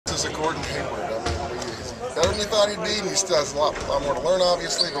is it Gordon Hayward? I mean, he's better than you thought he'd be, and he still has a lot more to learn,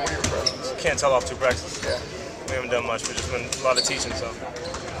 obviously, but what are your impressions? Can't tell off 2 practices. Yeah. We haven't done much. We've just been a lot of teaching, so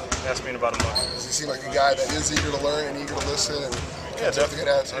that's been about a month. Does he seem like a guy that is eager to learn and eager to listen? And yeah, definitely.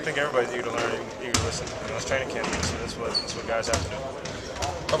 I think everybody's eager to learn and eager to listen. You know, it's training camp, so that's what guys have to do.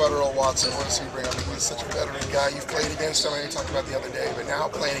 How about Earl Watson? What does he bring? I mean, he's such a veteran guy. You've played against him, I know you talked about the other day, but now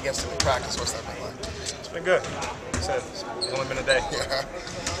playing against him in practice, what's that been like? It's been good. Like I said, it's only been a day. Yeah.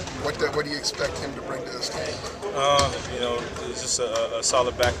 What do you expect him to bring to this team? You know, it's just a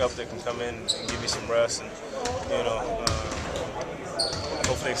solid backup that can come in and give you some rest, and you know,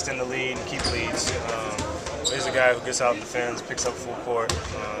 hopefully extend the lead and keep leads. He's a guy who gets out and defends, picks up full court.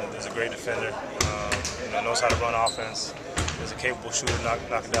 He's a great defender. You know, knows how to run offense. He's a capable shooter,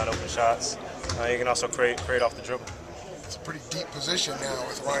 knocking down open shots. He can also create off the dribble. It's a pretty deep position now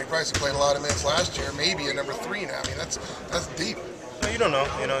with Ronnie Price. He played a lot of minutes last year, maybe a number 3 now. I mean, that's deep. No, you don't know.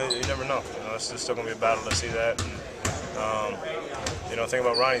 You know, you never know. You know, it's still going to be a battle to see that. And, you know, the thing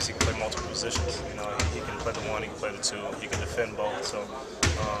about Ronnie is he can play multiple positions. You know, he can play the 1, he can play the 2, he can defend both. So,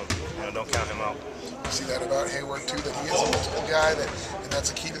 you know, don't count him out. You see that about Hayward too, that he is a multiple guy, and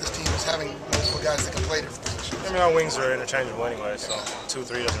that's a key to this team is having multiple guys that can play different positions. I mean, our wings are interchangeable anyway, so 2,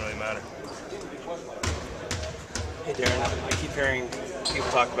 3 doesn't really matter. Hey Darren, I keep hearing people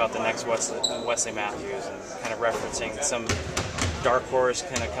talk about the next Wesley Matthews and kind of referencing some dark horse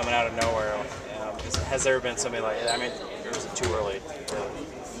kind of coming out of nowhere. Has there been somebody like that? I mean, or is it too early to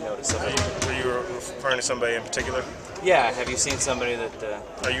notice somebody? Are you referring to somebody in particular? Yeah, have you seen somebody that...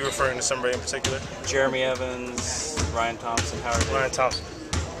 Are you referring to somebody in particular? Jeremy Evans, Ryan Thompson, how are they? Ryan Thompson.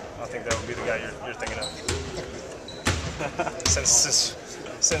 I think that would be the guy you're thinking of. since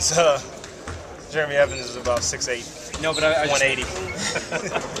Jeremy Evans is about 6'8". No, but I 180.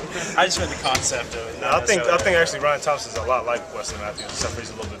 I just meant the concept of it. No, I think actually Ryan Thompson's a lot like Wesley Matthews, except for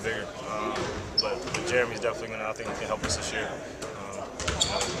he's a little bit bigger. But Jeremy's definitely I think he can help us this year. You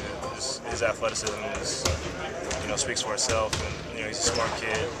know, his athleticism is, you know, speaks for itself, and you know, he's a smart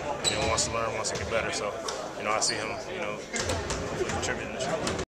kid. You know, wants to learn, wants to get better. So, you know, I see him, you know, hopefully contributing this year.